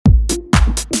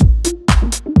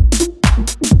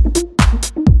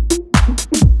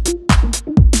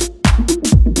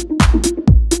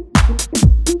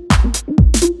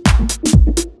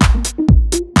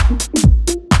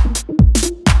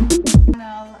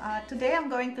Today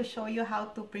I'm going to show you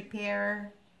how to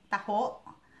prepare taho.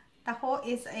 Taho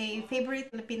is a favorite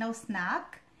Filipino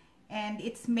snack and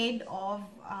it's made of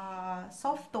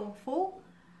soft tofu,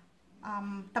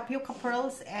 tapioca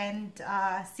pearls, and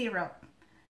syrup.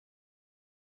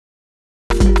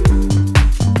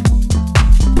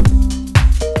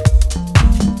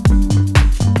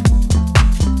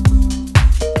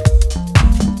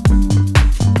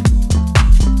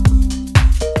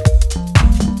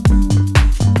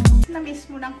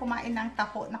 Kumain ng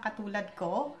taho na katulad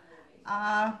ko,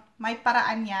 may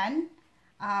paraan yan.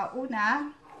 Una,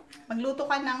 magluto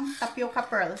ka ng tapioca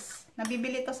pearls.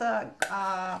 Nabibili to sa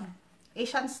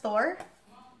Asian store.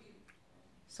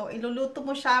 So, iluluto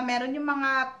mo siya. Meron yung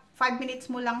mga 5 minutes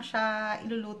mo lang siya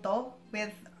iluluto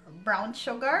with brown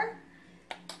sugar.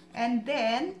 And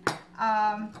then,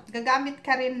 gagamit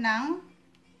ka rin ng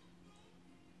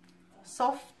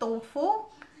soft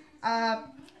tofu.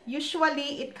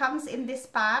 Usually, it comes in this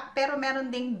pack, pero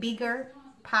meron ding bigger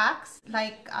packs,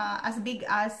 like as big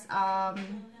as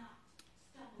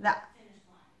the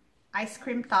ice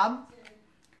cream tub.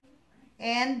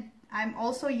 And I'm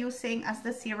also using as the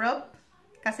syrup,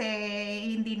 kasi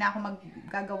hindi na ako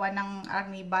maggagawa ng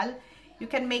Arnibal. You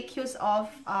can make use of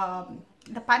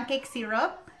the pancake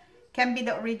syrup, can be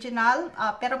the original,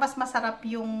 pero mas masarap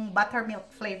yung buttermilk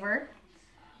flavor.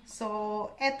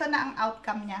 So, eto na ang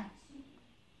outcome niya.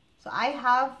 So, I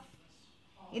have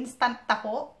instant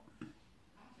taho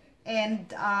and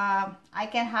I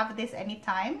can have this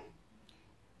anytime.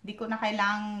 Di ko na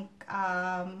kailangang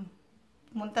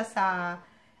pumunta sa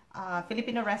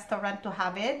Filipino restaurant to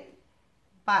have it,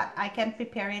 but I can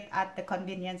prepare it at the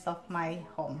convenience of my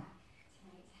home.